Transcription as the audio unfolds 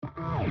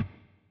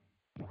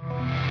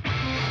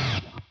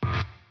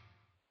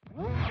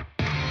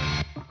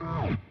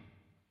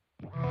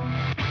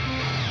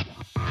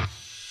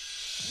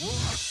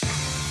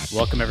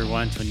Welcome,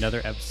 everyone, to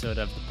another episode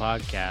of the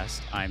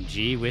podcast. I'm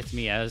G. With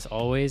me, as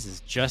always,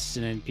 is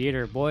Justin and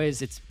Peter.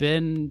 Boys, it's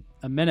been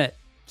a minute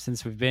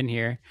since we've been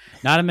here.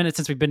 Not a minute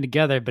since we've been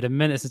together, but a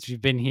minute since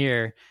we've been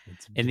here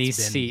in these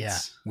seats. Yeah,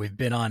 we've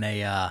been on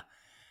a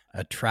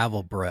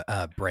travel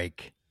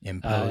break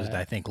imposed,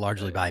 I think,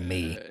 largely by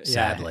me,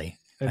 sadly.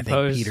 I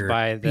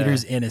think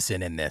Peter's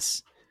innocent in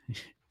this.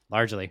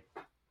 Largely.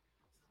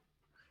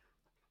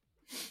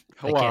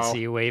 Hello. I can't see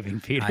you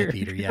waving, Peter. Hi,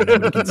 Peter. Yeah,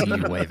 nobody can see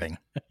you waving.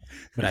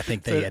 But I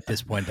think at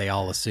this point, they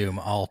all assume,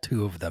 all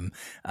two of them,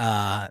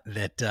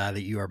 that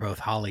you are both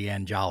holly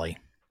and jolly.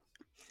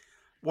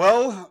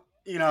 Well,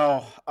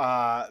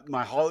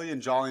 my holly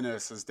and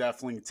jolliness has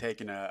definitely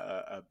taken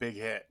a big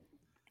hit.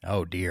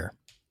 Oh, dear.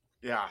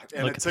 Yeah,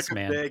 and it took a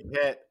big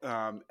hit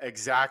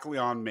exactly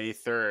on May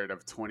 3rd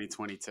of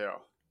 2022.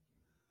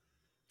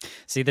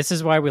 See, this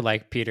is why we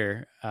like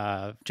Peter,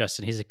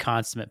 Justin. He's a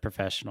consummate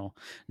professional.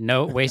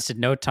 Wasted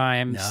no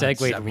time,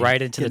 segued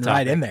right into the topic.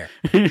 Right in there.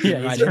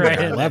 Yeah, he's right in there.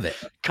 I love it.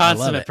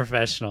 Consummate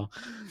professional.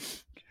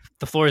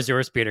 The floor is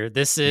yours, Peter.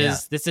 This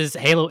is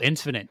Halo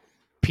Infinite.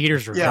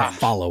 Peter's revenge. Yeah.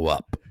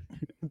 Followup.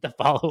 The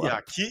follow-up. Yeah,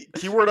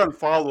 keyword on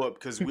follow-up,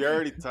 because we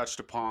already touched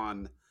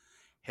upon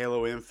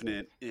Halo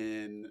Infinite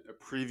in a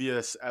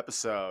previous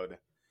episode,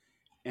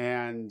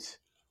 and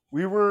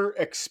we were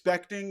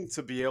expecting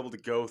to be able to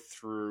go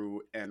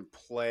through and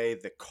play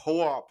the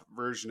co-op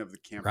version of the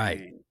campaign.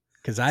 Right.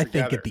 Because I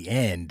think at the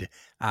end,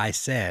 I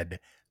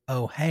said,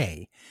 oh,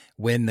 hey,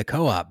 when the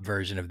co-op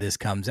version of this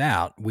comes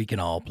out, we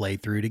can all play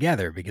through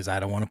together because I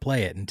don't want to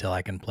play it until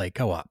I can play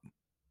co-op.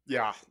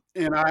 Yeah.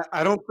 And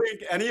I don't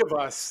think any of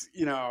us,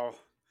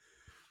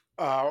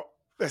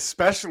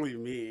 especially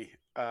me,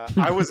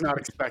 I was not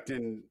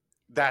expecting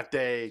that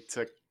day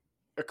to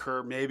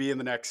occur maybe in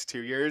the next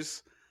 2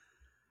 years.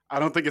 I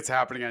don't think it's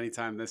happening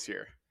anytime this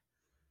year.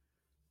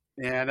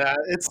 And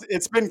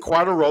it's been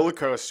quite a roller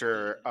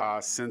coaster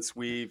since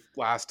we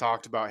last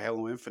talked about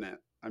Halo Infinite.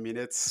 I mean,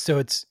 it's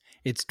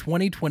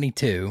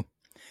 2022,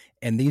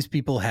 and these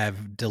people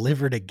have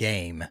delivered a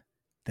game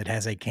that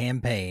has a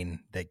campaign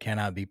that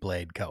cannot be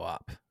played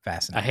co-op.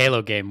 Fascinating. A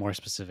Halo game, more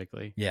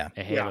specifically. Yeah.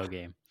 A Halo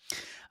game.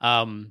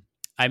 I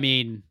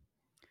mean,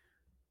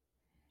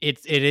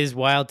 it is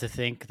wild to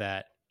think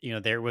that,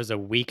 there was a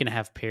week and a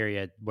half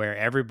period where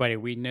everybody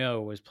we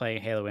know was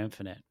playing Halo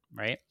Infinite,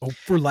 right? Well,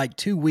 for like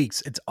 2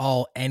 weeks, it's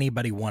all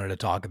anybody wanted to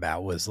talk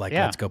about was like,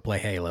 let's go play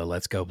Halo.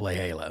 Let's go play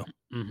Halo.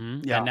 Mm-hmm.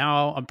 Yeah. And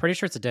now I'm pretty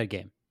sure it's a dead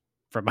game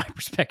from my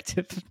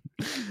perspective.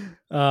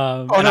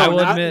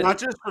 Not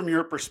just from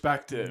your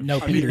perspective. No,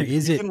 Peter,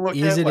 is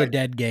it a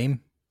dead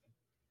game?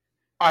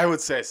 I would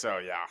say so,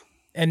 yeah.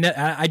 And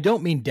I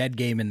don't mean dead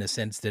game in the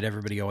sense that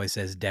everybody always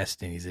says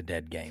Destiny's a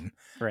dead game.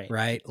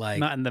 Right? Like,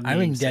 not in the I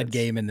mean dead sense.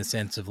 game in the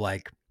sense of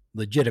like,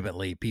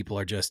 legitimately, people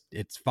are just,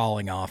 it's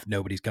falling off.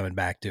 Nobody's coming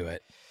back to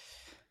it.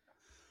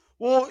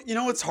 Well,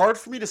 it's hard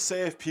for me to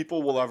say if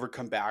people will ever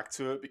come back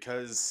to it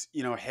because,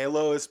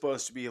 Halo is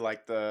supposed to be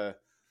like the,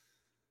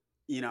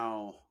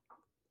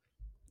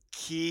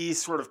 key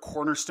sort of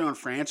cornerstone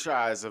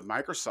franchise of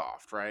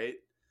Microsoft, right?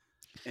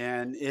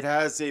 And it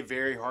has a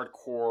very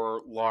hardcore,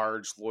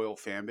 large, loyal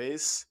fan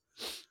base.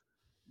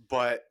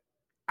 But,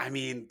 I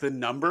mean, the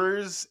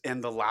numbers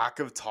and the lack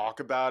of talk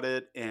about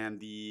it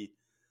and the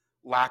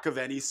lack of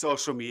any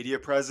social media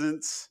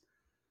presence,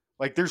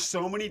 like there's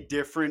so many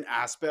different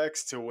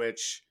aspects to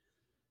which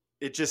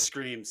it just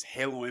screams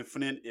Halo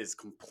Infinite is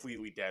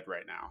completely dead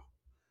right now.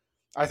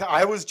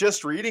 I was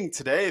just reading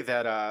today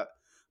that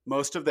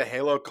most of the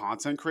Halo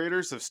content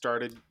creators have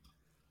started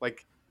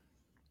like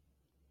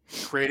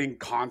creating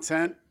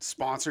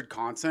sponsored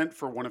content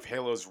for one of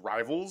Halo's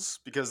rivals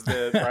because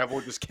the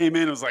rival just came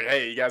in and was like,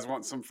 hey, you guys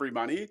want some free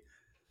money?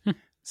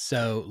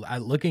 So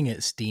looking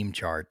at Steam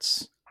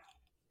charts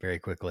very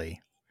quickly,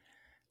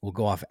 we'll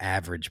go off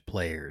average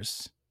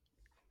players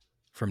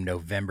from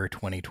November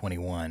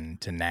 2021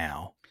 to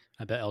now.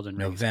 I bet Elden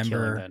Ring's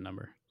killing that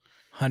number.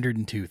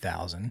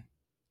 102,000.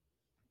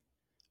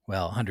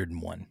 Well,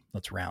 101.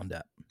 Let's round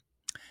up.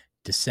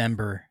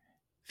 December,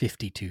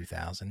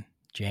 52,000.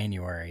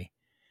 January,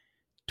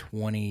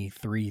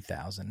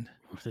 23,000.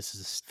 This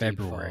is a steep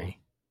February,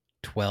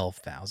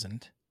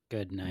 12,000.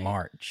 Good night.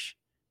 March,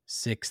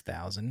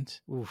 6,000.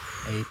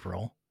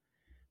 April,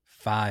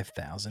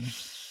 5,000.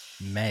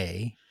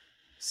 May,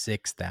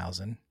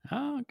 6,000.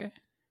 Oh, okay.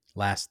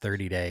 Last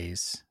 30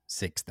 days,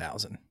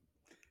 6,000.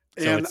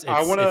 So and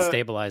it's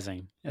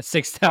stabilizing at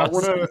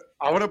 6,000.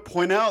 I want to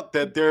point out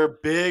that their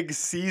big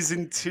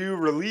season 2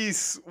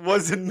 release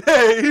was in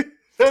May.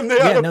 And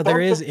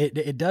there is.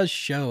 It does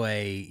show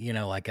a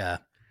like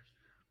a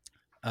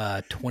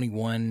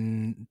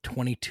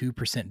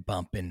 22%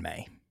 bump in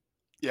May.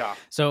 Yeah.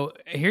 So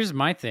here's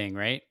my thing,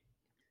 right?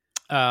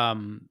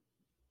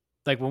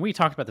 Like when we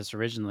talked about this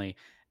originally,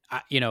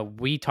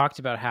 we talked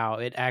about how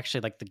it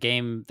actually like the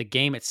game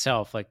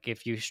itself, like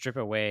if you strip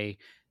away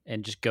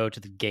and just go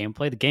to the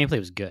gameplay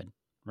was good,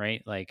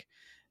 right? Like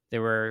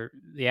there were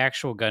the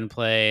actual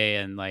gunplay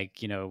and like,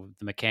 the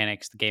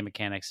mechanics, the game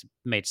mechanics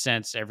made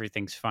sense.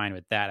 Everything's fine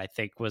with that, I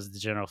think was the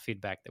general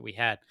feedback that we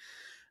had.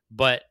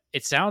 But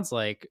it sounds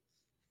like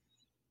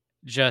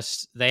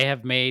just they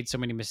have made so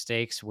many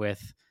mistakes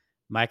with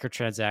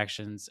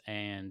microtransactions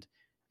and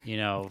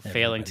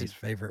failing to Everybody's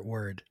favorite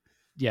word.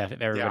 Yeah.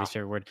 everybody's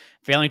favorite word,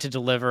 failing to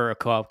deliver a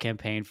co-op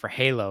campaign for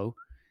Halo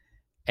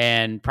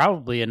and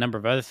probably a number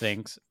of other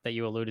things that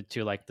you alluded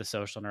to, like the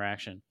social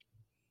interaction,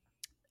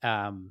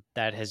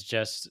 that has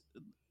just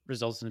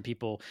resulted in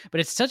people. But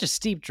it's such a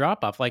steep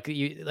drop off. Like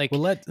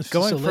Well,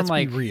 going from let's be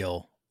like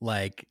real.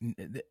 Like,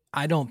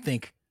 I don't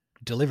think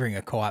delivering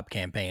a co-op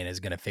campaign is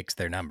going to fix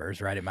their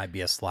numbers, right? It might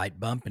be a slight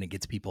bump, and it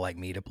gets people like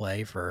me to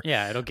play for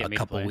yeah, it'll get a me to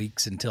couple play.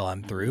 weeks until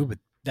I'm through, but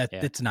Yeah.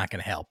 that's not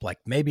going to help. Like,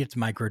 maybe it's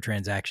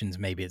microtransactions,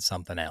 maybe it's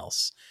something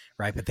else,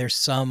 right? But there's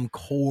some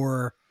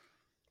core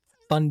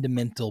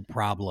fundamental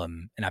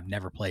problem, and I've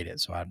never played it,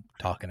 so I'm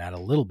talking out a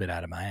little bit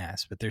out of my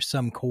ass, but there's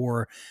some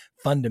core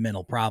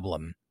fundamental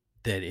problem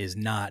that is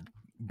not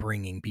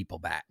bringing people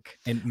back,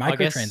 and Well, I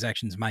guess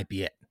microtransactions might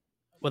be it.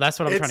 well, that's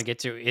what I'm trying It's to get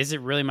to. Is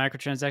it really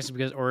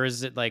microtransactions or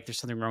is it like there's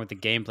something wrong with the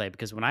gameplay?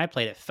 Because when I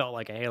played it felt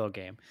like a Halo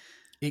game.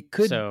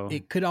 So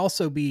It could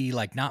also be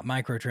like not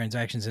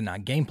microtransactions and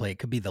not gameplay. It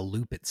could be the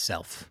loop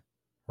itself,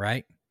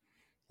 right?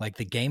 Like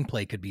the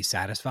gameplay could be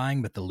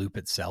satisfying, but the loop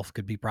itself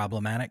could be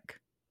problematic.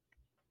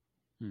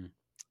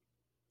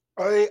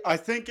 I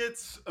think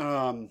it's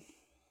a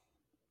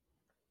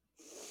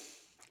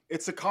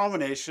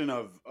combination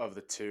of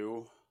the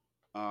two,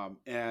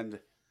 and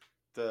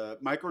the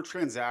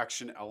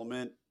microtransaction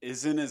element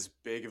isn't as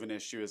big of an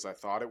issue as I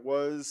thought it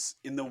was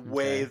in the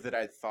way Okay. that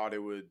I thought it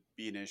would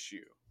be an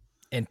issue.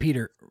 And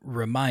Peter,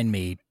 remind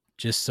me,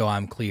 just so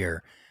I'm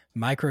clear,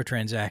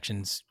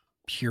 microtransactions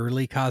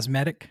purely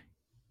cosmetic?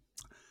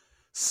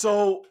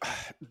 So,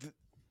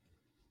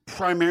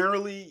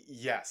 primarily,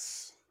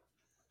 yes.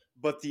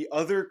 But the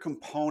other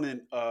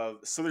component of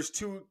so there's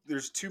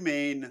two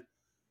main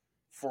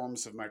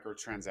forms of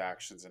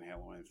microtransactions in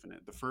Halo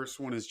Infinite. The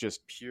first one is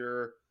just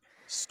pure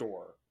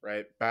store,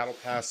 right? Battle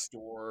Pass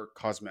store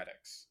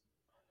cosmetics.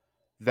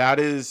 That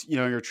is,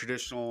 your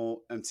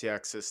traditional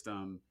MTX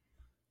system.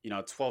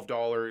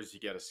 $12 you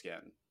get a skin.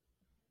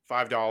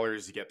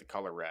 $5 you get the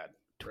color red.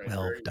 Right?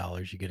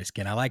 $12 you get a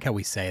skin. I like how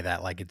we say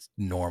that like it's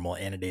normal,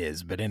 and it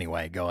is. But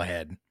anyway, go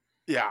ahead.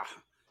 Yeah.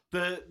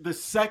 The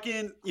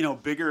second,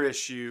 bigger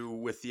issue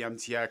with the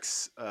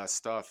MTX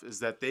stuff is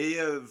that they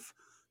have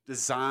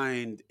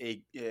designed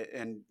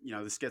and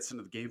this gets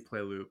into the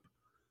gameplay loop,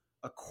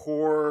 a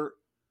core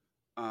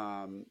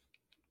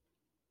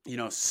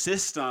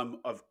system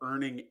of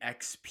earning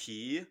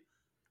XP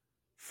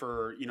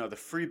for, the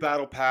free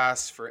battle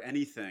pass for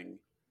anything.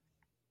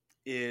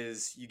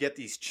 Is you get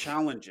these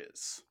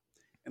challenges,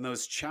 and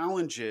those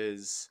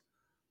challenges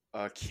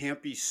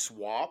can't be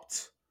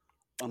swapped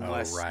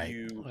unless right.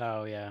 you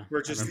oh yeah,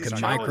 purchase You these can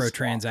challenge swaps.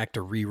 microtransact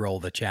to re-roll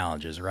the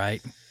challenges,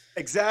 right?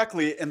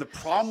 Exactly. And the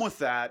problem with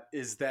that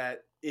is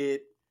that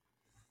it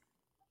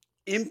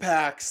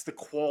impacts the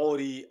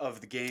quality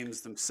of the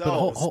games But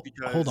themselves hold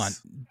on.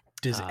 because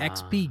Does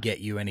XP get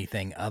you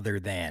anything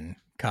other than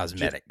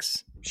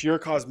cosmetics? pure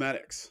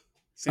cosmetics.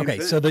 Same Okay,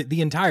 thing. so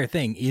the entire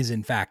thing is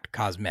in fact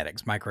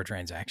cosmetics.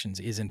 Microtransactions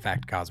is in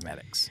fact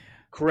cosmetics.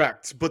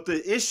 Correct. But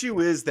the issue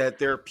is that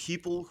there are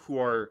people who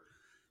are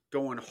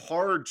going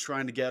hard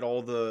trying to get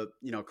all the,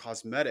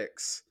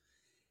 cosmetics.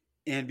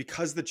 And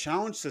because the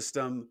challenge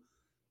system,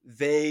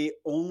 they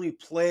only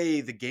play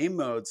the game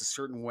modes a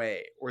certain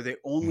way, or they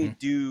only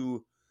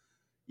do,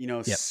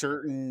 Yep.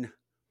 certain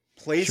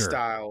play Sure.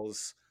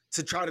 styles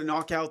to try to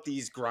knock out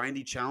these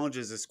grindy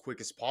challenges as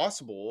quick as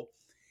possible.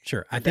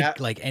 Sure. I And think that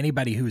like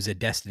anybody who's a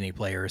Destiny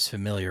player is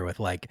familiar with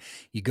like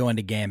you go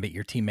into Gambit,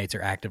 your teammates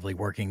are actively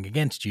working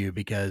against you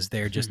because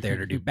they're just there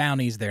to do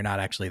bounties. They're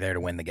not actually there to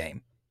win the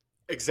game.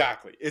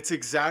 exactly. It's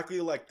exactly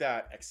like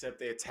that, except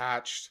they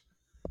attached,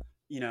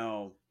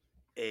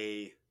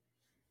 a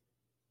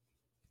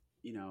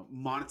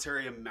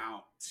monetary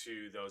amount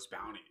to those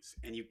bounties,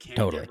 and you can't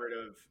Totally. get rid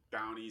of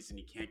bounties and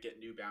you can't get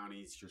new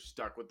bounties. You're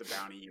stuck with the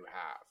bounty you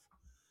have.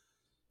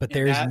 But And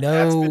there's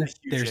that's been a huge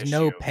there's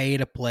no issue. pay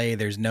to play,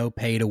 there's no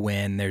pay to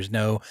win, there's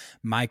no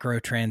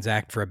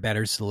microtransact for a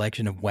better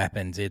selection of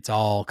weapons. It's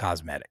all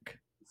cosmetic.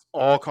 It's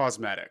all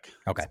cosmetic.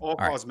 Okay. It's all All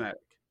right. cosmetic.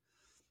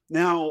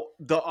 Now,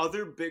 the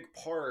other big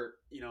part,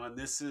 and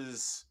this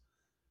is,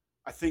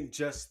 I think,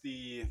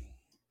 the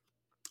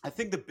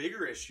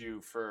bigger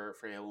issue for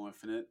Halo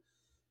Infinite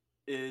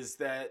is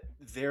that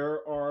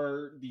there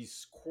are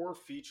these core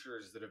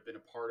features that have been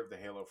a part of the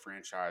Halo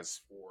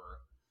franchise for,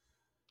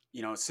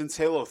 since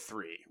Halo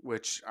 3,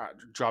 which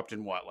dropped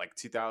in what, like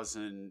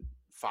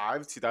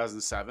 2005,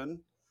 2007?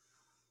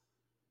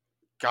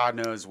 God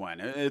knows when.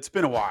 It's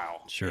been a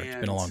while. Sure. It's been a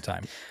And long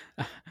time.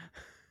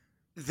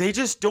 they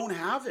just don't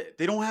have it.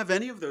 They don't have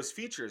any of those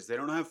features. They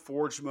don't have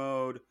Forge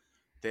mode.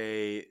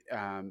 They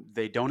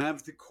don't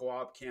have the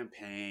co-op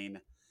campaign.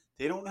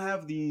 They don't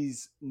have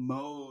these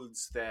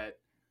modes that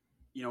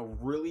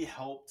really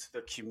helped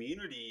the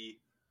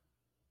community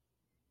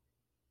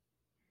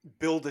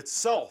build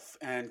itself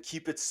and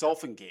keep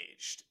itself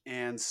engaged.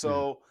 And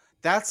so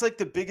that's like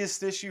the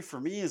biggest issue for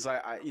me is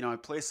I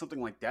play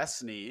something like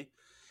Destiny,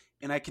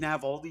 and I can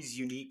have all these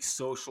unique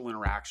social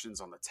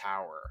interactions on the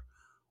tower,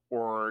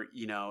 or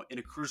in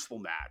a Crucible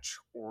match,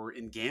 or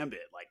in Gambit,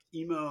 like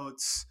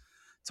emotes,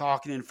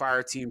 talking in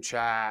fire team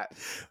chat,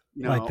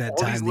 Like that all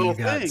these time that you little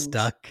got things.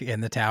 stuck in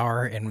the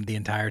tower and the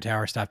entire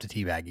tower stopped to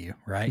teabag you,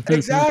 right?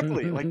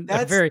 Exactly. Like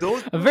those a very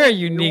little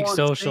unique nuanced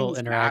social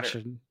things matter.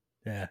 interaction.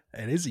 Yeah,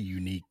 it is a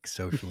unique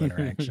social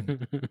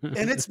interaction.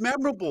 And it's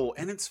memorable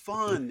and it's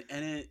fun,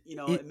 and It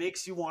it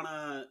makes you want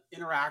to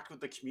interact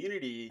with the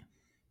community.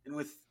 And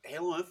with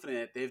Halo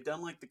Infinite, they've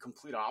done like the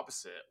complete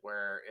opposite,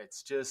 where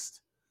it's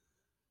just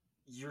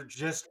you're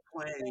just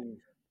playing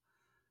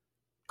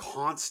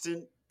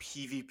constant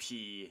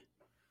PvP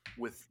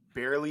with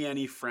barely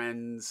any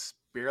friends,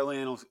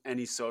 barely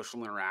any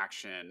social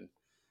interaction.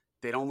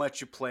 They don't let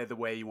you play the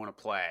way you want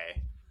to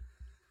play.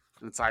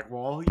 And it's like,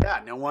 well, yeah,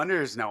 no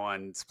wonder no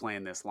one's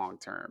playing this long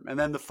term. And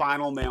then the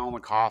final nail in the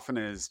coffin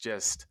is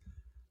just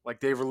like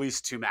they've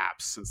released 2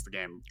 maps since the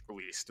game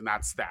released, and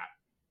that's that.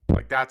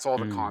 Like that's all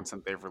the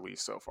content they've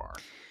released so far.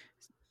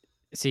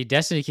 See,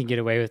 Destiny can get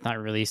away with not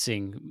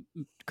releasing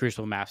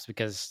Crucible maps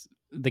because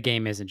the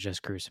game isn't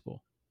just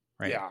Crucible,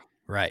 right? Yeah.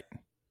 right.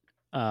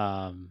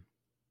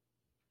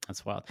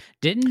 That's wild.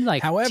 Didn't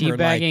However,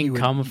 teabagging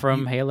come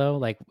from Halo?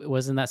 Like,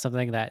 wasn't that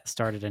something that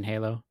started in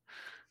Halo?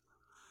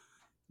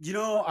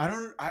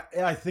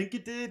 I think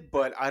it did,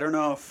 but I don't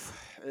know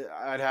if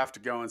I'd have to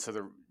go into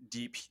the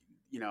deep,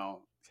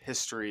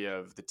 history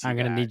of the teabag. I'm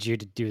gonna need you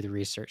to do the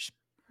research.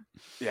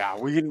 Yeah,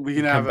 we can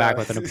come back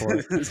with an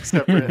report.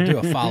 Separate. Do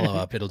a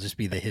follow-up. It'll just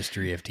be the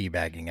history of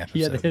teabagging episode.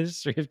 Yeah, the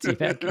history of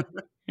teabagging.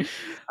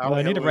 Well,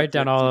 I need to write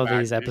down all of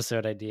these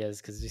episode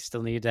ideas because we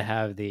still need to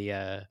have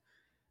the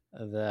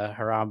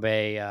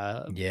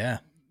Harambe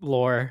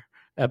lore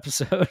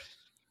episode.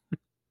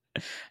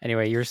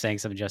 Anyway, you were saying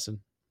something,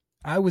 Justin.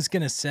 I was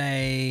gonna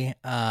say,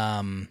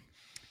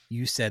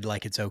 you said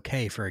like it's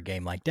okay for a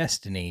game like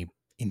Destiny.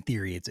 In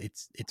theory,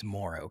 it's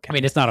more okay. I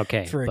mean, it's not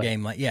okay for a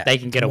game like they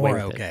can get away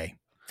with okay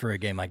for a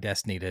game like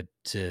Destiny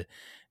to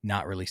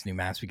not release new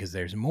maps because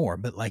there's more.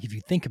 But like if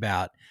you think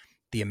about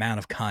the amount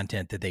of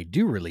content that they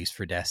do release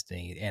for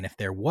Destiny, and if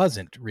there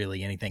wasn't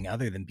really anything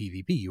other than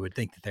PvP, you would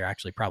think that there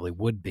actually probably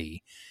would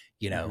be,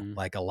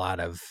 like a lot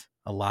of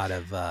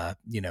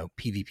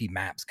PvP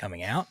maps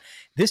coming out.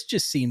 This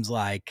just seems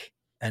like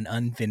an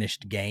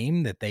unfinished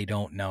game that they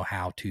don't know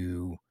how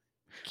to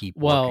keep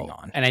working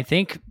on. And I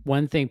think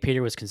one thing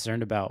Peter was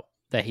concerned about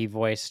that he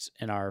voiced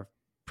in our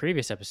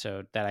previous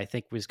episode that I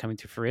think was coming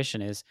to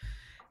fruition is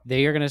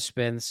they are going to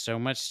spend so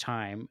much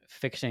time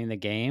fixing the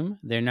game.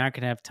 They're not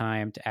going to have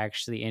time to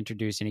actually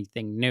introduce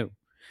anything new,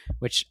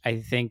 which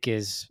I think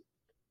is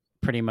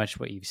pretty much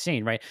what you've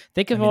seen, right?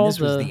 Think of this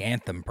was the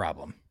Anthem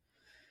problem.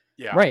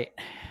 Yeah. Right.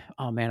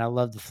 Oh man, I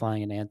love the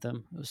flying in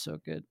Anthem. It was so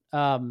good.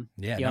 I'm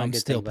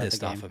still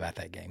pissed off about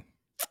that game.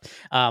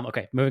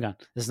 Okay, moving on.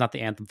 This is not the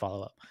Anthem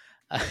follow-up.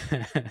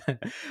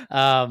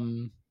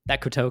 That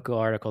Kotaku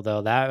article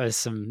though, that was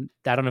some,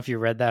 I don't know if you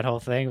read that whole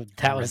thing.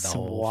 That was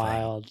some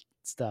wild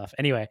stuff.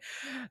 Anyway,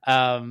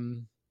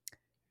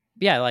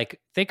 yeah,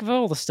 like think of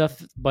all the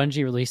stuff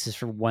Bungie releases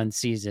for one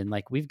season.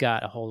 Like we've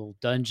got a whole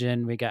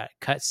dungeon, we got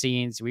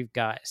cutscenes, we've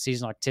got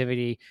seasonal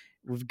activity.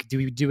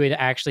 Do we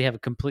actually have a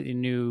completely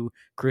new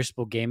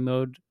Crucible game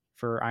mode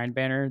for Iron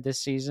Banner this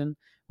season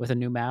with a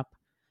new map?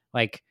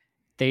 Like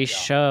they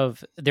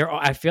shove there.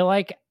 I feel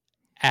like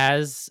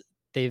as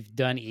they've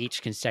done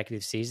each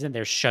consecutive season,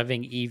 they're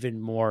shoving even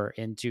more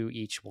into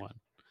each one.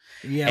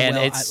 Yeah, and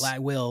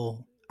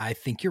I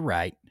think you're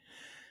right.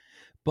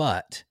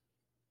 But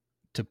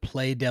to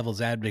play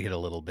devil's advocate a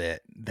little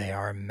bit, they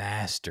are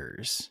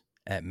masters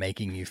at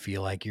making you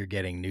feel like you're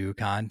getting new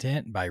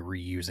content by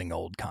reusing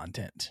old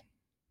content.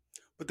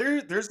 But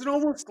there's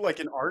almost like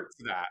an art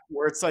to that,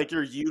 where it's like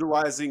you're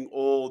utilizing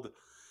old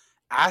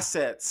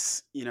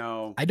assets,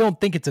 I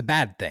don't think it's a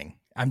bad thing.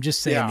 I'm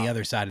just saying the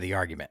other side of the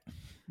argument.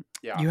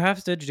 Yeah. You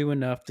have to do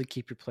enough to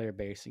keep your player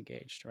base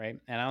engaged, right?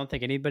 And I don't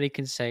think anybody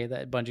can say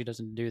that Bungie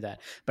doesn't do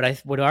that. But I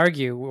would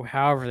argue,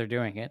 however they're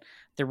doing it,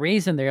 the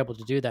reason they're able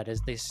to do that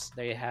is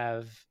they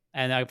have,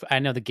 and I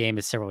know the game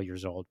is several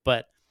years old,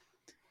 but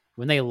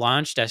when they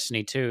launched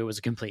Destiny 2, it was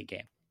a complete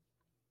game,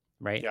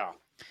 right? Yeah.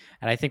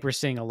 And I think we're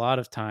seeing a lot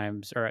of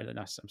times, or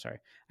no, I'm sorry,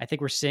 I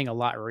think we're seeing a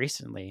lot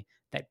recently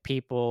that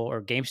people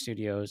or game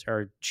studios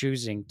are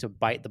choosing to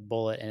bite the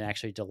bullet and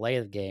actually delay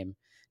the game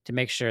to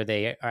make sure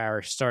they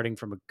are starting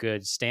from a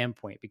good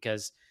standpoint.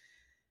 Because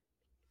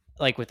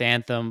like with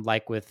Anthem,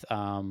 like with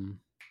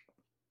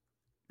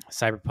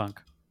Cyberpunk,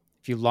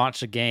 if you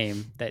launch a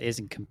game that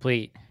isn't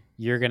complete,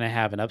 you're going to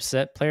have an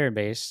upset player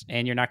base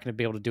and you're not going to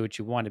be able to do what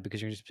you wanted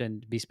because you're just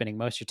going to be spending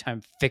most of your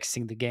time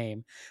fixing the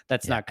game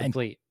that's not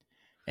complete.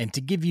 And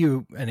to give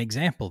you an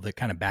example that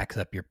kind of backs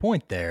up your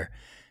point there,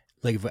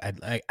 like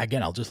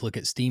again, I'll just look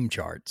at Steam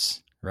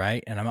charts,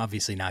 right? And I'm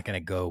obviously not going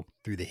to go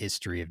through the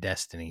history of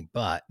Destiny,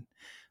 but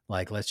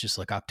like, let's just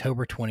look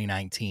October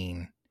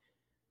 2019.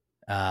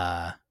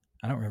 I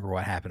don't remember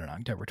what happened in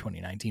October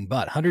 2019,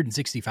 but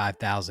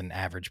 165,000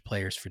 average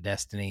players for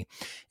Destiny.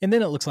 And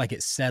then it looks like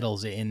it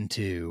settles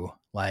into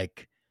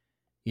like,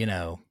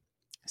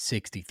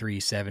 63,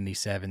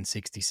 77,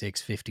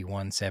 66,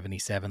 51,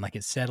 77. Like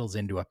it settles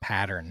into a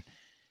pattern.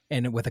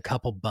 And with a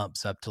couple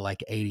bumps up to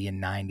like 80 and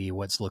 90,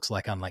 what looks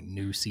like on like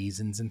new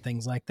seasons and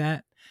things like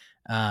that.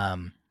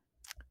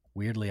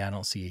 Weirdly, I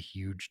don't see a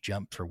huge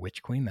jump for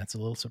Witch Queen. That's a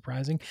little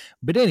surprising.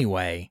 But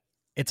anyway,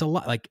 it's a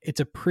lot, like it's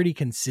a pretty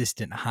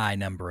consistent high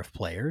number of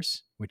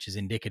players, which is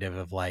indicative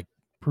of like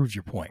proves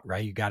your point,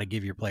 right? You got to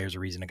give your players a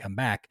reason to come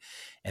back.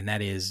 And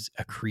that is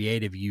a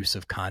creative use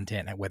of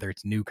content, whether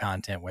it's new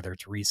content, whether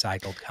it's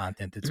recycled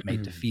content that's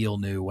made to feel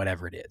new,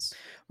 whatever it is.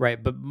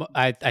 Right. But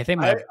I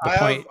think I the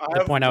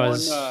have point I one,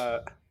 was,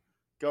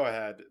 go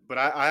ahead, but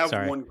I have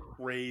Sorry. one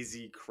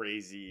crazy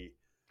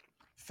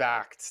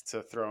fact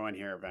to throw in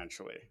here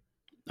eventually.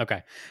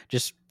 okay,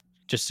 just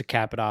to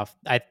cap it off,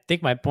 I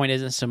think my point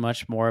isn't so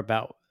much more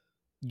about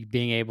you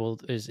being able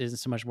isn't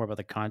so much more about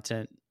the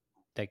content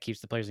that keeps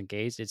the players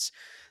engaged. It's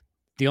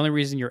the only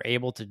reason you're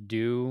able to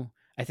do.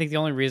 I think the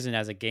only reason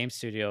as a game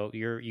studio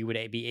you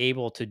would be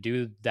able to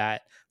do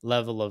that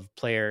level of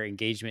player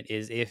engagement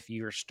is if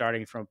you're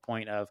starting from a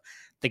point of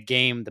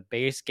the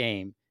base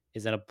game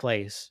is in a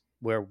place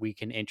where we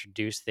can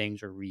introduce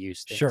things or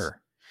reuse things.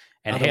 Sure.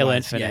 And Otherwise, Halo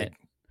Infinite,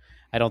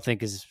 I don't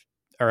think is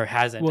or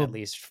hasn't Well, at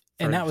least.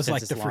 And that was since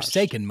like it's the launched.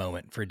 Forsaken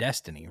moment for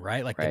Destiny,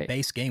 right? Like the Right.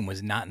 base game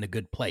was not in a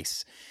good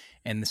place.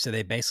 And so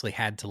they basically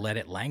had to let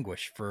it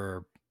languish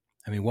for,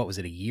 I mean, what was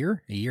it, a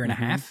year and a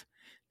half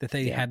that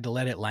they had to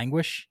let it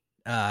languish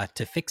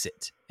to fix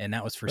it. And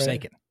that was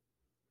Forsaken.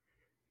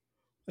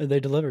 And they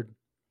delivered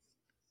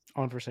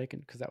on Forsaken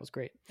because that was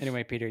great.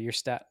 Anyway, Peter, your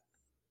stat.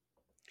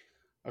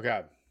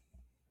 Okay.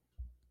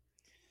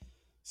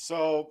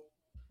 So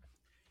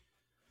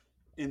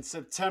in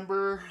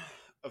September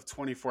of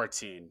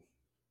 2014,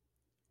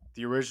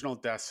 the original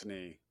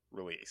Destiny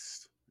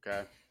released.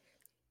 Okay.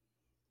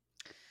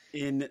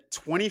 In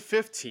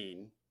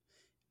 2015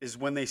 is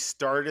when they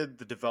started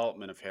the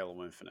development of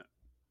Halo Infinite.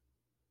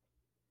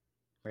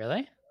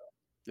 Really?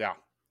 Yeah.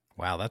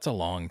 Wow, that's a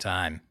long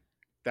time.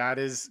 That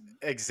is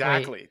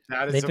exactly. Wait,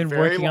 that is they've a been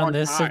very working long on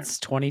this time. since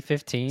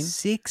 2015.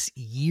 6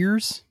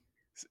 years?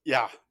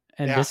 Yeah.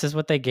 And yeah. this is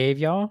what they gave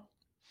y'all?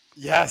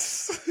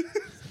 Yes.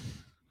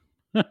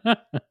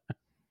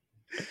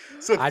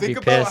 So I'd think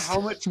be about pissed. how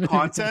much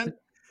content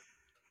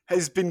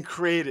has been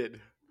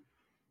created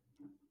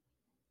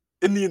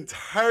in the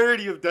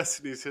entirety of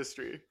Destiny's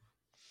history.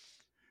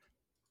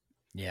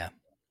 Yeah.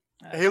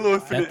 Halo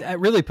Infinite. That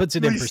really puts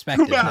it in released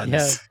perspective. Two maps. doesn't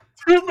it?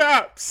 Two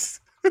maps.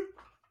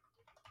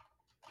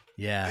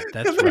 Yeah,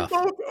 that's And they rough.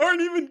 both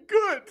aren't even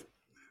good.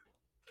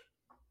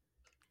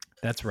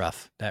 That's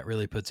rough. That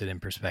really puts it in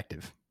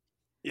perspective.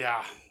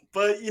 Yeah.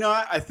 But,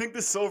 I think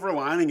the silver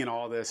lining in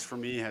all this for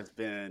me has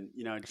been,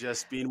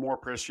 just being more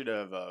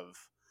appreciative of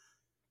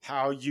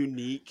how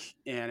unique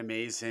and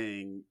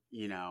amazing,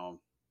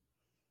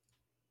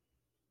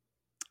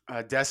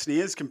 Destiny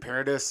is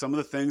compared to some of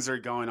the things that are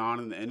going on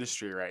in the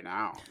industry right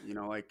now.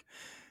 Like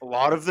a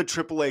lot of the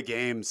AAA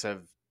games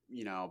have,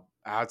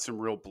 had some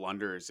real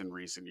blunders in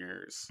recent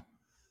years.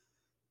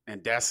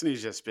 And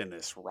Destiny's just been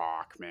this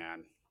rock,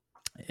 man.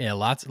 Yeah,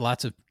 lots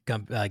of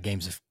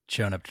games have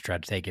shown up to try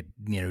to take it,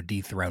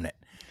 dethrone it,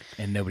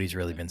 and nobody's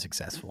really been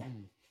successful.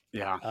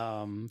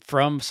 Yeah.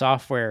 From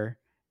Software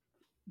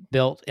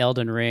built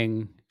Elden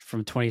Ring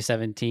from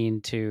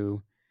 2017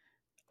 to,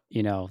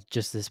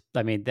 just this.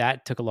 I mean,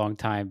 that took a long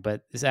time,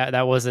 but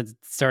that wasn't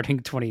starting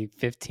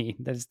 2015.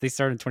 They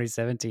started in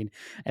 2017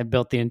 and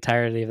built the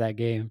entirety of that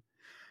game.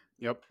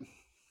 Yep.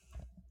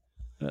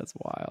 That's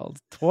wild.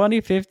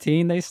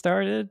 2015 they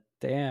started?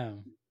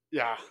 Damn.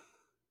 Yeah.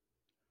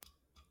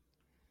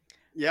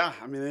 Yeah,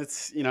 I mean,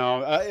 it's,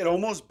 it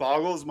almost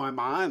boggles my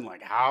mind.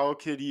 Like, how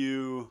could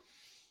you?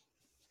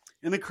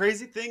 And the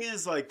crazy thing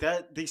is, like,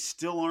 that they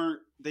still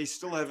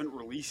haven't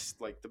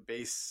released, like, the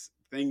base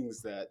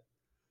things that,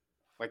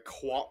 like,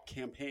 co-op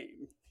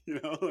campaign,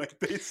 like,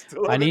 they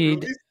still haven't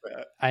released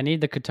that. I need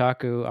the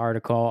Kotaku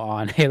article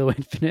on Halo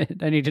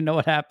Infinite. I need to know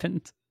what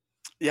happened.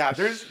 Yeah,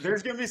 there's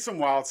going to be some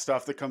wild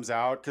stuff that comes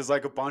out because,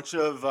 like, a bunch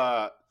of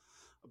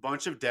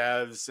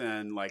devs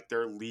and, like,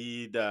 their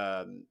lead,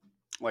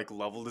 like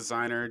level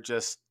designer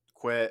just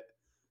quit.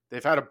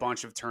 They've had a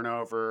bunch of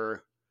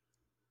turnover.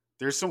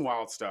 There's some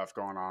wild stuff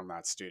going on in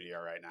that studio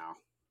right now.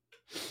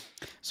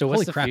 So what's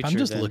holy the crap! future, I'm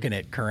just then? looking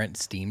at current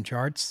Steam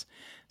charts.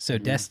 So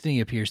Destiny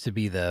appears to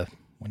be the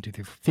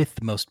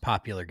 5th most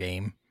popular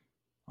game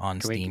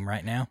on Steam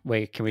right now.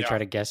 Wait, can we try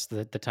to guess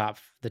the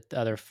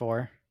other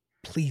 4?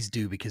 Please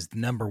do, because the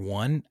number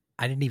 1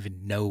 I didn't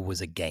even know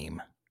was a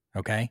game.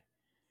 Okay,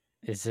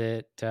 is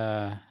it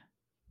number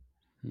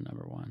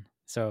 1?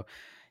 So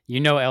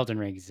Elden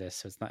Ring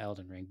exists, so it's not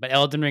Elden Ring. But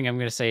Elden Ring, I'm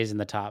going to say, is in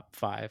the top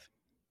 5.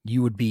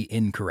 You would be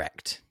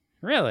incorrect.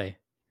 Really?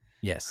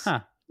 Yes. Huh.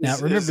 Now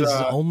remember, this is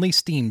only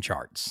Steam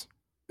charts.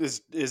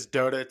 Is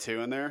Dota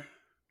 2 in there?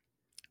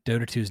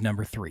 Dota 2 is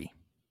number 3.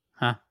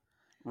 Huh.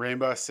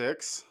 Rainbow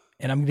Six.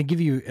 And I'm going to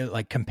give you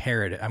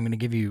comparative. I'm going to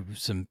give you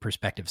some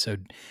perspective. So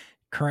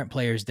current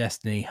players,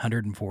 Destiny,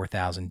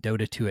 104,000.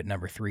 Dota 2 at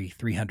number 3,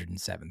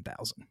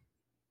 307,000.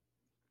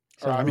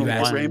 So I number mean,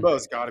 asked- one,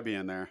 Rainbow's got to be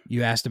in there.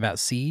 You asked about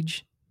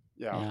Siege.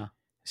 Yeah. yeah.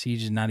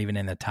 Siege is not even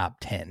in the top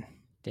 10.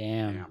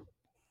 Damn.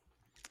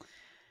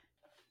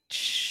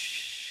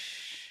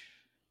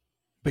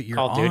 But you're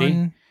Call of on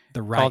Duty? the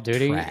Call right of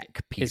Duty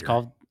track, Peter.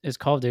 is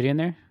Call of Duty in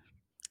there?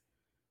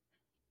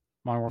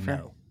 Modern Warfare?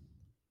 No.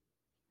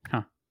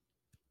 Huh.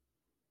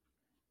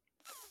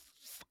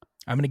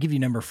 I'm going to give you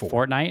number 4.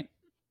 Fortnite?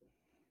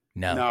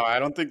 No. No, I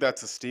don't think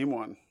that's a Steam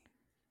one.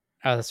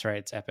 Oh, that's right.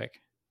 It's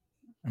Epic.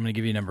 I'm going to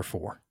give you number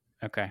 4.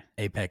 Okay.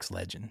 Apex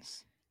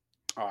Legends.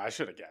 Oh, I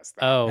should have guessed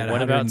that. Oh, At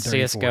what about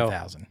CS:GO?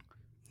 134,000.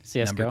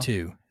 CS:GO. Number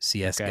 2,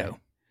 CS:GO.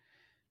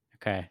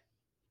 Okay.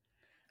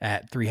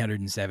 At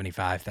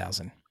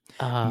 375,000.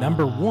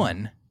 Number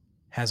 1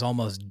 has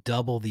almost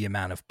double the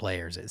amount of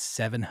players at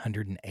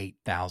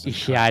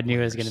 708,000. Yeah, I knew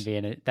it was going to be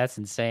in it. That's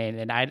insane,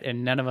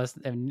 and none of us,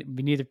 and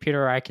neither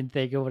Peter or I can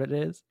think of what it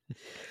is.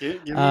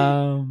 Give me,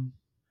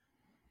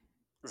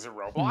 is it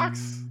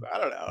Roblox? I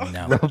don't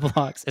know. No.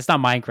 Roblox. It's not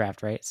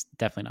Minecraft, right? It's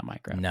definitely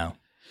not Minecraft. No.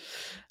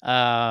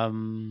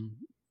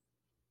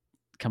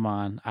 Come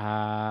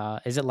on.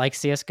 Is it like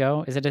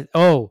CS:GO? Is it?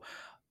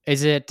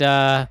 Is it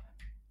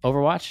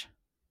Overwatch?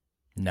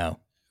 No.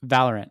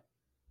 Valorant?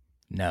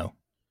 No.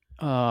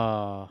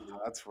 Oh,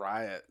 No, that's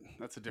Riot.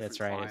 That's a different. that's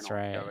right. It's cline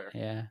right. altogether.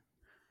 Yeah.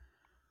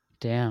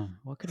 Damn.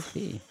 What could it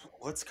be?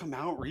 What's come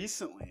out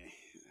recently?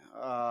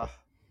 I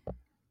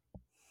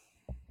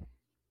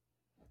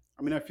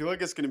mean, I feel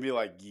like it's going to be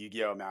like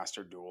Yu-Gi-Oh!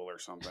 Master Duel or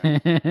something.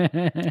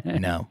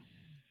 No.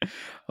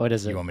 What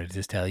is it? You want me to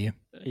just tell you?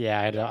 Yeah,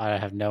 I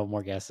have no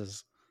more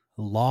guesses.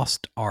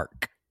 Lost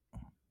Ark.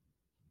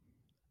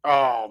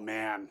 Oh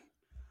man,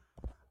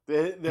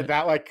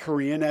 that like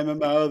Korean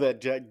MMO that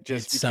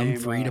just It's some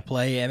became,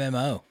 free-to-play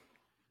MMO.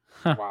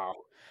 Wow,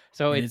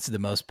 So And it's the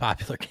most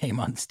popular game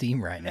on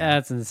Steam right now.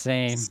 that's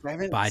insane.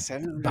 by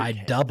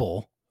 700K.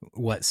 double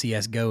what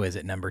CS:GO is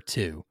at number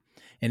 2.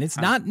 And it's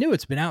not new.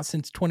 It's been out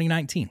since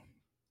 2019.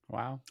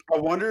 Wow. I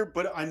wonder,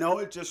 but I know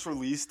it just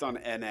released on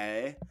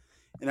NA,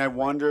 and I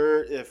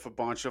wonder if a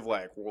bunch of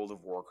like World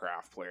of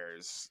Warcraft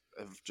players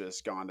have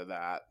just gone to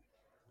that.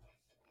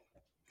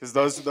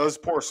 Because those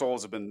poor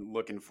souls have been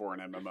looking for an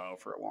MMO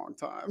for a long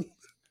time.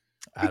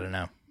 I don't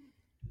know.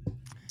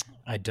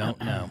 I don't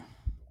know.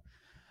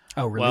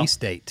 Oh, release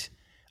date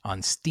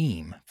on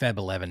Steam, Feb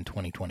 11,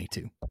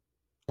 2022.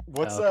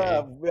 What's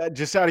Okay.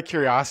 Just out of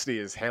curiosity,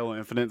 is Halo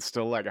Infinite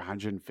still like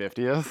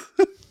 150th?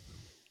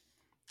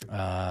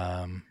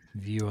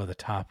 View of the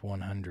top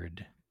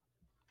 100.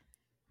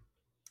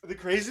 The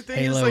crazy thing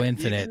Halo is like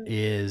Infinite even-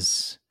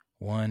 is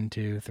 1,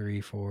 2,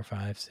 3, 4,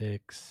 5,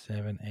 6,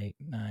 7, 8,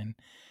 9,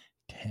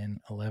 10,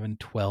 11,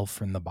 12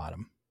 from the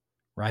bottom.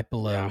 Right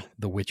below Yeah.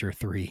 The Witcher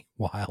 3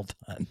 Wild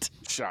Hunt.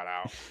 Shout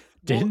out.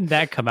 Didn't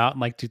that come out in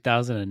like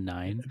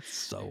 2009? It's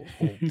so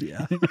old,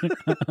 yeah.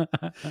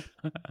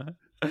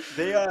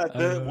 They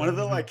one of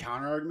the like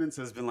counter arguments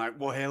has been like,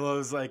 well,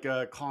 Halo's like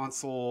a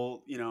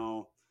console,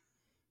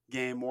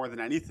 game more than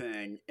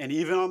anything, and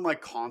even on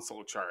like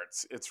console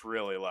charts, it's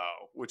really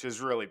low, which is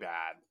really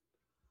bad.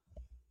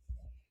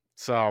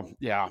 So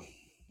yeah,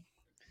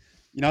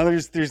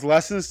 there's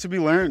lessons to be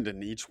learned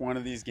in each one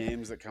of these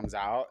games that comes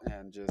out,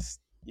 and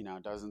just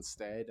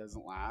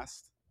doesn't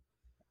last.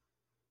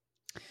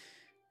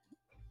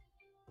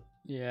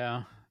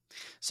 Yeah.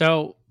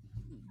 So,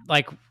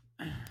 like,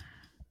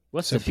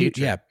 what's the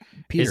future? Yeah,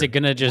 Peter, Is it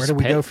gonna just where do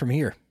we pay- go from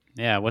here?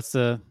 Yeah. What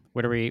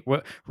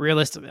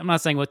realistic? I'm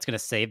not saying what's gonna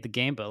save the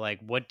game, but like,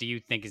 what do you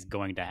think is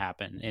going to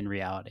happen in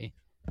reality?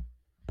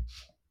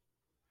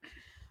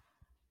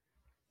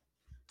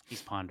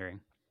 He's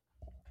pondering.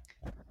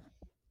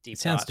 Deep It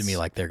sounds to thoughts. me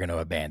like they're going to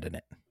abandon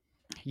it.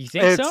 You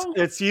think so?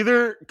 It's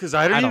either because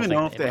I don't don't even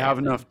think know if they they have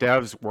abandoned enough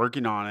devs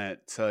working on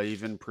it to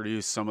even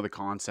produce some of the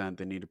content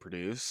they need to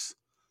produce.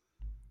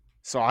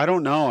 So I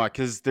don't know,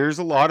 because there's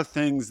a lot of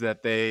things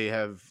that they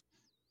have,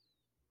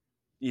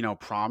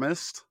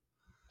 promised.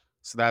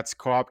 So that's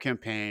co-op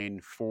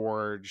campaign,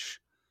 Forge,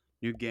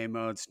 new game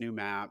modes, new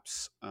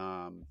maps.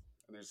 And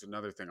there's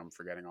another thing I'm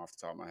forgetting off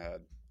the top of my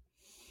head.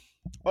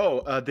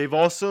 Oh, they've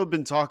also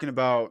been talking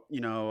about,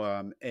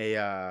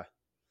 oh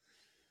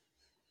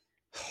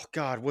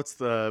God, what's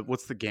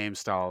the game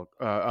style?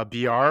 A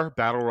BR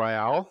battle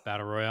royale.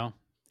 Battle Royale.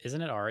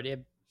 Isn't it already a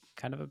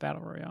kind of a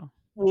battle royale?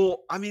 Well,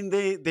 I mean,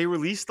 they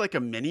released like a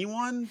mini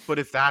one, but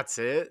if that's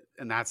it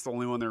and that's the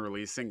only one they're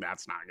releasing,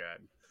 that's not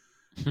good.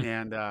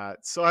 And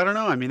so I don't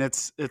know. I mean,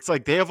 it's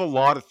like they have a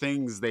lot of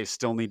things they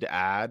still need to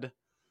add.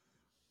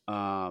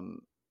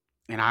 And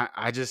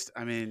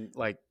I mean,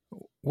 like,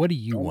 What do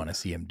you want to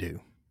see him do?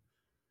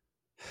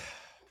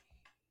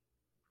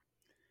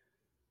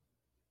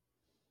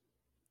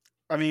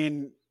 I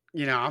mean,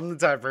 I'm the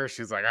type of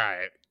person who's like, all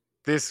right,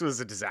 this was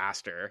a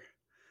disaster.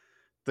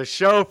 The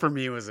show for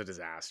me was a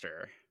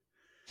disaster.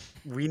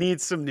 We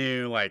need some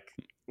new like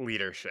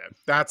leadership.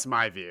 That's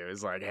my view.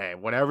 Is like, hey,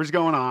 whatever's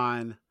going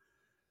on,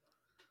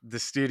 the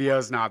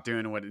studio's not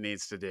doing what it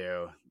needs to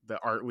do. The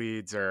art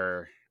leads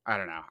are, I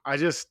don't know.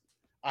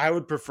 I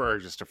would prefer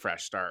just a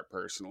fresh start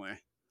personally.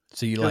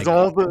 So you 'Cause like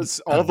all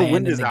the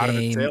wind abandon is the out of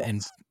its game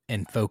sails.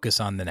 and focus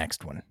on the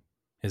next one.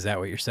 Is that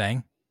what you're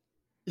saying?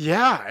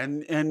 Yeah,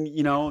 and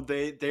you know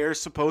they're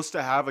supposed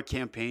to have a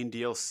campaign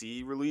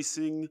DLC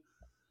releasing.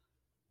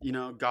 You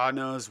know, God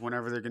knows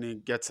whenever they're going to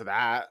get to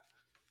that.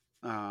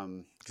 But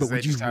Because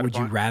they just had a would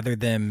you bunch. rather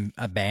them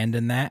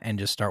abandon that and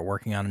just start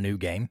working on a new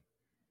game?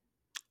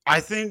 I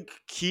think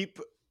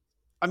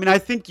I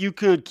think you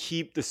could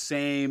keep the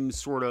same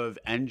sort of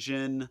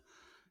engine,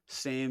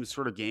 same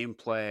sort of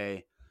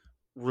gameplay,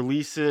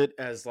 release it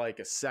as like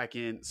a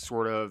second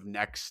sort of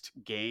next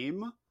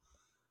game,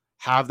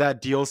 have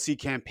that DLC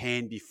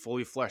campaign be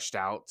fully fleshed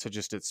out to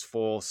just its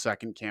full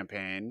second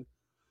campaign,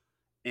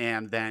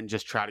 and then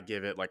just try to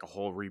give it like a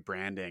whole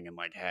rebranding and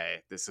like,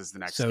 hey, this is the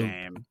next So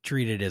game.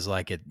 treat it as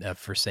like a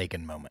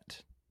Forsaken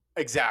moment.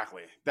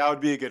 Exactly. That would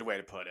be a good way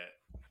to put it.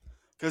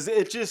 Because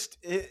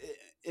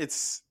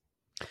it's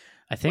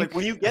I think like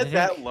when you get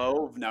that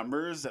low of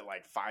numbers at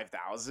like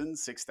 5,000,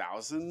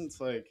 6,000, it's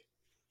like,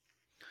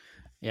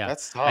 yeah,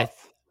 that's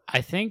tough.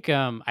 I think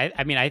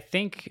I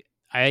think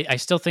I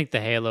still think the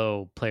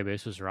Halo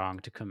playbase was wrong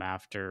to come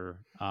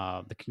after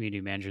the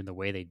community manager in the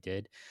way they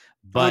did,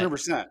 but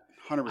 100%.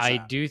 I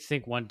 100%. do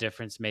think one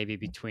difference maybe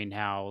between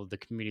how the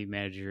community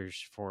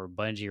managers for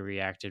Bungie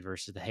reacted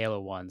versus the Halo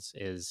ones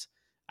is,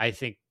 I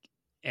think,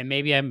 and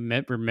maybe I'm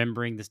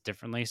remembering this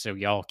differently, so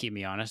y'all keep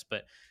me honest,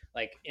 but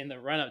like in the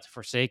run up to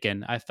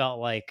Forsaken, I felt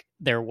like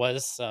there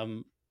was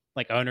some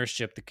like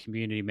ownership the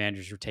community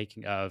managers were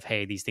taking of,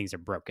 hey, these things are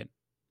broken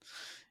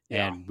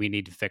Yeah. and we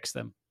need to fix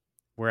them.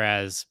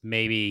 Whereas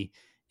maybe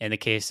in the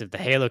case of the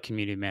Halo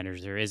community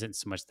managers, there isn't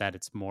so much that,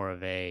 it's more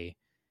of a,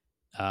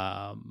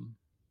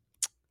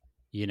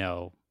 you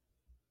know,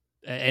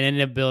 an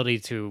inability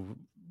to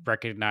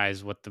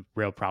recognize what the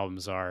real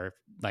problems are,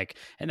 like,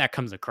 and that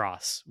comes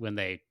across when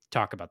they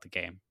talk about the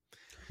game.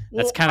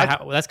 Well,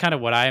 That's kind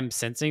of what I'm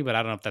sensing, but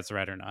I don't know if that's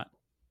right or not.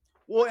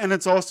 well, and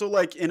it's also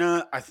like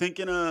I think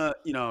in a,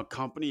 you know, a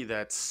company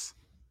that's,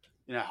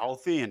 you know,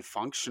 healthy and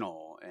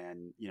functional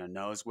and, you know,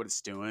 knows what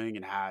it's doing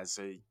and has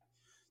a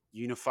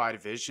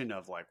unified vision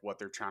of like what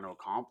they're trying to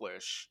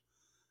accomplish,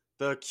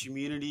 the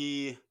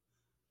community,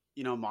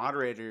 you know,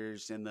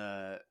 moderators and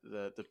the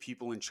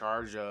people in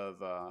charge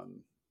of,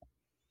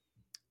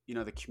 you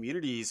know, the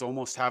communities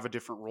almost have a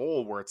different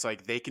role where it's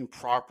like they can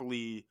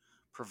properly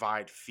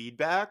provide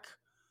feedback,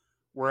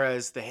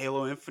 whereas the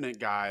Halo Infinite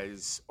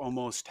guys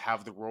almost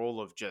have the role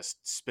of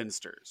just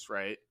spinsters,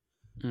 right?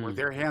 Where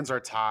their hands are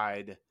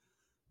tied.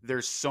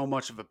 There's so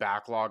much of a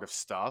backlog of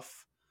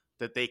stuff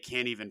that they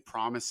can't even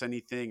promise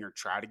anything or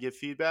try to give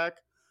feedback.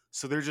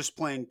 So they're just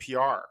playing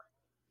PR.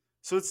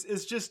 So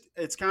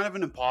it's kind of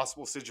an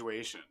impossible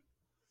situation.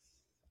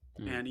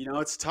 And you know,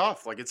 it's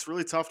tough. Like it's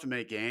really tough to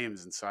make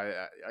games. And so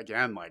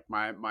again, like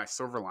my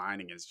silver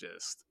lining is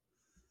just,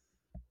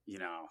 you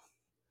know,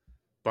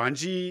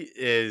 Bungie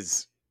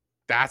is,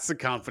 that's the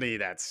company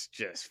that's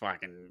just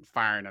fucking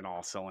firing on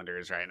all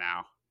cylinders right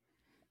now.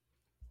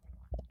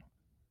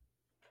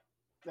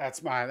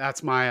 That's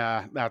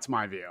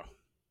my view.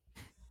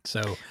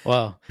 So,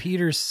 Well,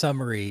 Peter's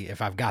summary,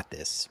 if I've got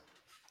this,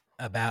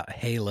 about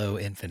Halo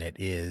Infinite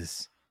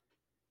is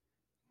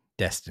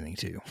Destiny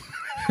 2.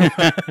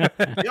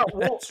 Yeah,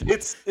 well,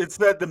 it's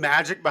that the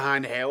magic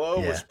behind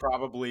Halo Yeah. was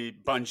probably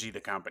Bungie,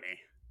 the company.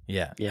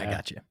 Yeah, I Yeah.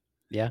 got you.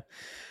 yeah,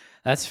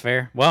 that's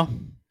fair. Well,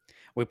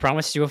 we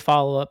promised you a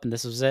follow-up, and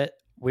this was it.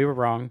 We were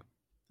wrong.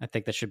 I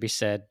think that should be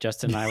said.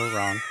 Justin and I were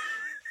wrong.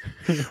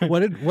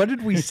 What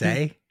did we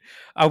say?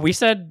 We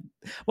said,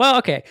 well,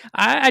 okay.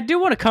 I do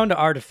want to come to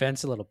our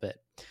defense a little bit.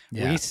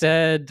 Yeah. We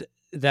said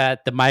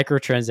that the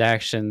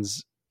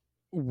microtransactions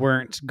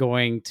weren't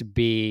going to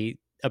be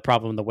a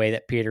problem the way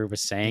that Peter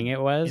was saying it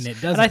was. And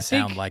it doesn't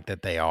sound like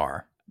that they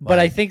are. But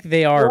I think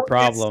they are Well, a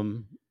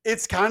problem.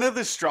 It's kind of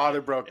the straw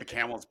that broke the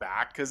camel's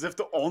back, because if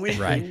the only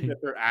Right. thing that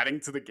they're adding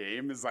to the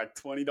game is like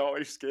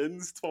 $20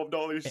 skins,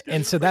 $12 skins,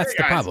 And so that's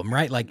the problem,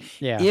 right?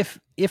 Like, Yeah.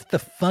 if the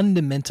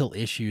fundamental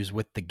issues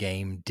with the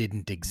game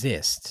didn't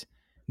exist,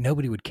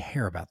 nobody would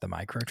care about the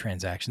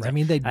microtransactions. Right. I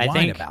mean, they'd I whine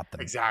think- about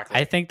them. Exactly.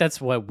 I think that's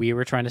what we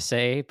were trying to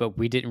say, but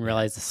we didn't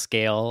realize the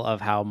scale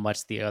of how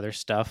much the other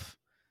stuff,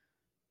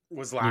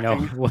 was you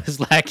lacking. know, was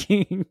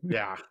lacking.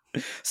 Yeah.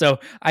 So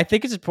I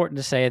think it's important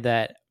to say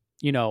that,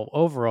 you know,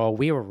 overall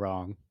we were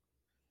wrong,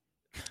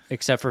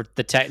 except for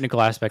the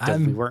technical aspect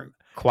of we weren't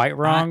quite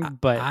wrong.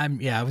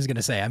 I was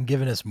gonna say I'm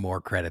giving us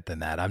more credit than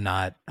that. I'm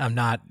not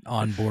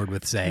on board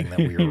with saying that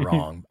we were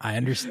wrong. I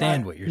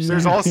understand what you're saying.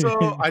 There's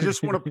also, I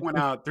just want to point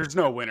out, there's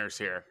no winners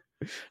here.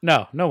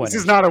 no one. This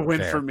is not a win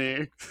Fair. for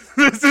me.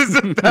 This is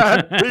a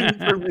bad thing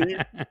for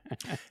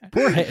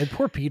me.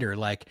 Poor Peter.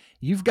 Like,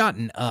 you've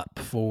gotten up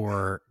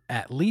for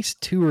at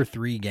least 2 or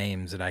 3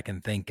 games that I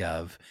can think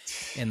of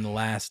in the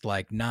last,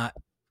 like, not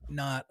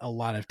a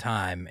lot of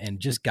time,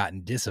 and just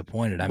gotten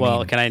disappointed. I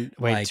mean, can I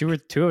wait?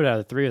 like, Two out of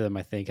the 3 of them,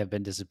 I think, have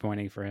been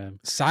disappointing for him.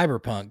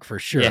 Cyberpunk for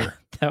sure. Yeah,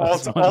 that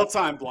was one.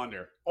 All-time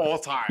blunder. All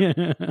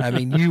time. I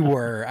mean,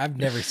 I've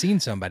never seen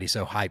somebody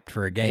so hyped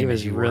for a game He as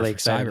was you really were for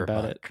excited Cyberpunk.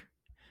 about it.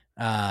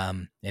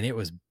 And it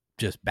was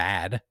just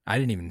bad. I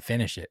didn't even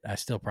finish it. I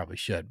still probably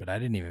should, but I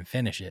didn't even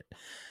finish it.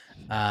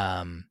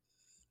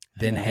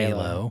 then then Halo.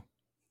 Halo.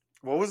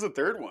 What was the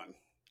third one?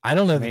 I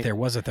don't know Maybe- that there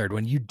was a third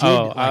one. You did.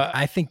 Oh,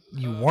 I think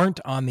you weren't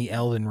on the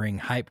Elden Ring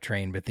hype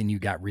train, but then you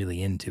got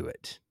really into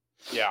it.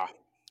 Yeah.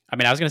 I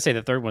mean, I was gonna say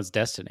the third one's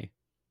Destiny.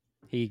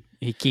 He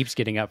keeps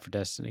getting up for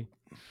Destiny.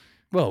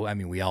 Well, I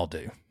mean, we all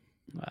do.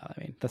 Well, I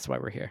mean, that's why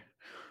we're here.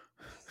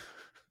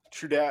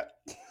 True dat.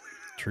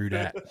 True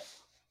that.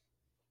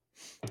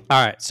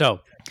 All right, so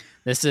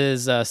this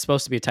is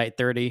supposed to be a tight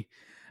 30.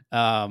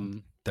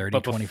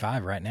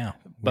 30-25 right now.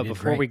 But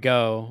before we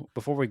go,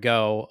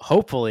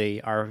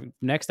 hopefully our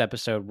next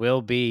episode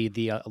will be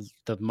the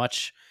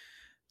much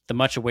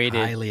awaited,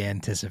 highly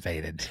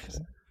anticipated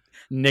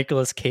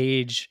Nicolas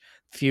Cage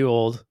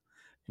fueled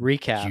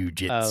recap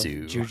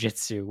Jiu-Jitsu. of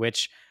Jiu-Jitsu.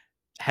 Which,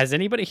 has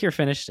anybody here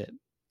finished it?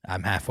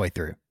 I'm halfway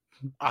through.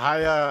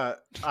 I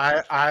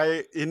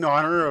in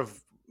honor of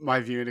my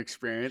viewing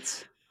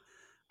experience,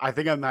 I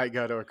think I might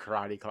go to a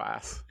karate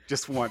class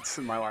just once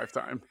in my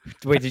lifetime.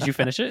 Wait, did you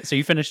finish it? So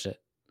you finished it?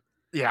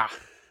 Yeah.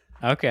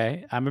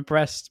 Okay, I'm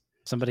impressed.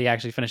 Somebody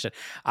actually finished it.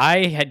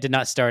 I did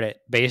not start it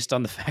based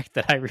on the fact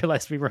that I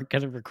realized we weren't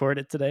going to record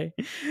it today.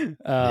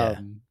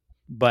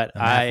 But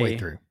I'm halfway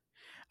through.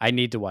 I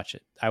need to watch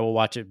it. I will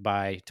watch it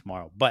by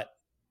tomorrow. But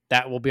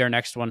that will be our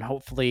next one.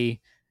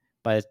 Hopefully,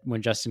 by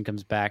when Justin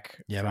comes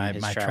back. Yeah, from my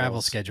his travel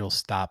travels. schedule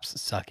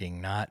stops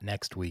sucking. Not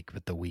next week,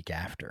 but the week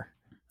after.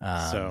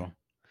 So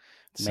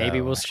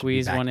maybe we'll I should be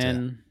squeeze back one to-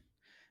 in.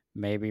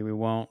 Maybe we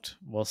won't.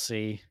 We'll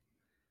see.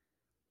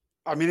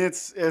 I mean,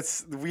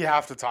 it's we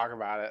have to talk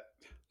about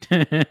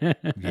it.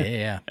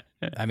 Yeah.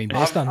 I mean,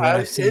 based on what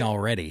I've seen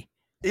already,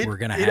 we're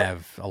going to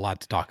have a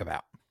lot to talk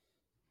about.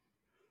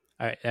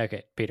 All right.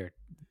 Okay, Peter.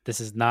 This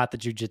is not the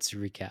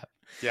jiu-jitsu recap.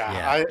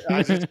 Yeah.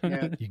 I just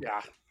can't.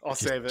 Yeah. I'll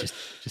save it.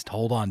 Just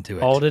hold on to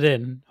it. Hold it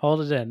in.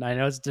 Hold it in. I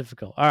know it's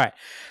difficult. All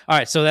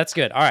right. So that's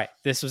good. All right.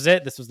 This was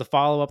it. This was the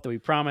follow-up that we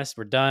promised.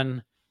 We're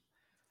done.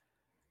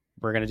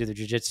 We're going to do the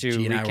jiu-jitsu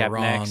G and I recap were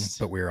wrong, next.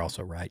 but we were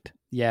also right.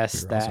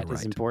 Yes, we were also that is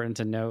right. important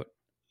to note.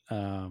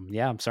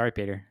 Yeah, I'm sorry,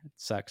 Peter. It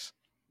sucks.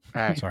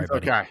 Hey, Sorry, it's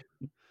buddy. okay.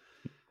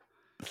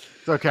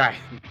 It's okay.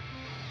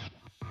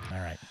 All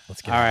right.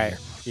 Let's get All out right.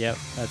 of here. Yep,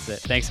 that's it.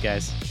 Thanks,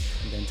 guys.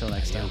 Until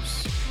next time.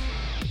 Adios.